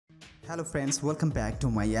Hello friends, welcome back to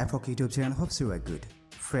my HOQUE YouTube channel. Hope you are good.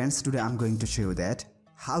 Friends, today I'm going to show you that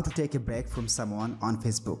how to take a break from someone on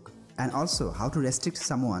Facebook and also how to restrict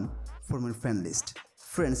someone from your friend list.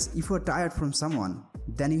 Friends, if you are tired from someone,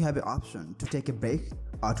 then you have an option to take a break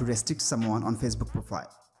or to restrict someone on Facebook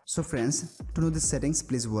profile. So friends, to know the settings,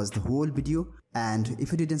 please watch the whole video, and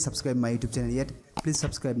if you didn't subscribe my YouTube channel yet, please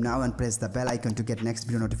subscribe now and press the bell icon to get next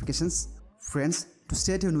video notifications. Friends, to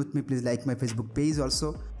stay tuned with me, please like my Facebook page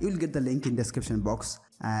also. You will get the link in description box,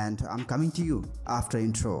 and I'm coming to you after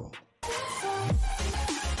intro.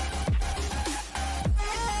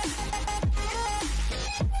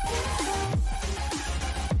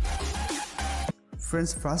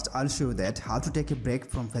 Friends, first I'll show you that how to take a break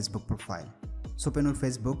from Facebook profile. So open your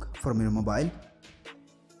Facebook from your mobile.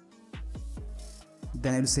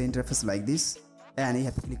 Then I will say interface like this, and you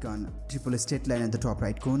have to click on triple straight line at the top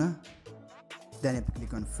right corner. Then you have to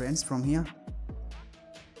click on friends from here.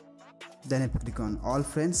 Then you have to click on all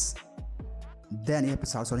friends. Then you have to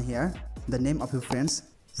search on here the name of your friends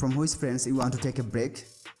from whose friends you want to take a break.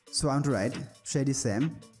 So I want to write Shady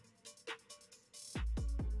Sam.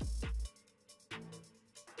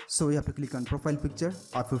 So you have to click on profile picture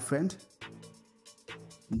of your friend.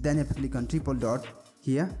 Then you have to click on triple dot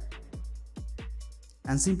here,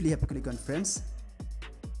 and simply you have to click on friends.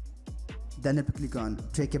 Then you have to click on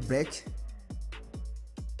take a break.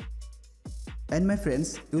 And my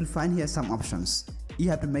friends, you will find here some options. You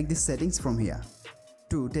have to make these settings from here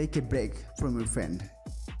to take a break from your friend.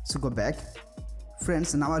 So go back.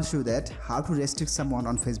 Friends, now I'll show you that how to restrict someone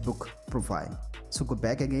on Facebook profile. So go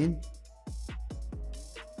back again.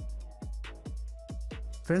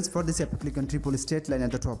 Friends, for this you have to click on triple straight line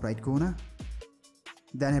at the top right corner.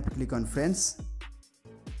 Then you have to click on friends.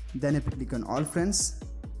 Then you have to click on all friends.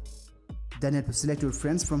 Then you have to select your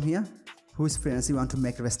friends from here, whose friends you want to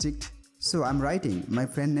make restrict. So I'm writing my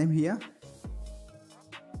friend name here.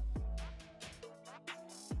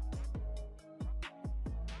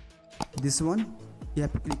 This one, you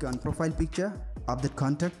have to click on profile picture of that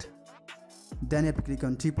contact. Then you have to click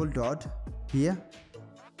on triple dot here.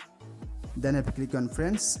 Then you have to click on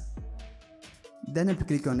friends. Then you have to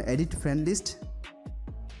click on edit friend list.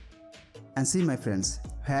 And see my friends,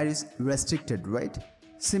 here is restricted, right?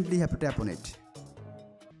 Simply have to tap on it.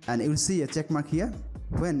 And you will see a check mark here.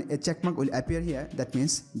 When a check mark will appear here, that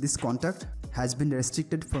means this contact has been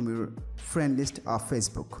restricted from your friend list of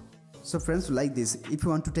Facebook. So friends, like this, if you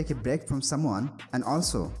want to take a break from someone, and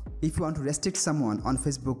also if you want to restrict someone on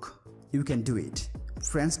Facebook, you can do it.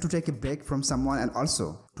 Friends, to take a break from someone and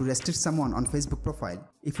also to restrict someone on Facebook profile,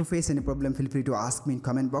 if you face any problem, feel free to ask me in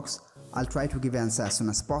comment box. I'll try to give an answer as soon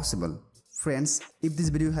as possible. Friends, if this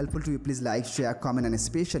video is helpful to you, please like, share, comment, and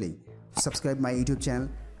especially subscribe my YouTube channel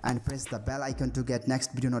and press the bell icon to get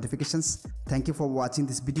next video notifications. Thank you for watching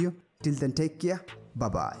this video. Till then, take care. Bye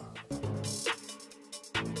bye.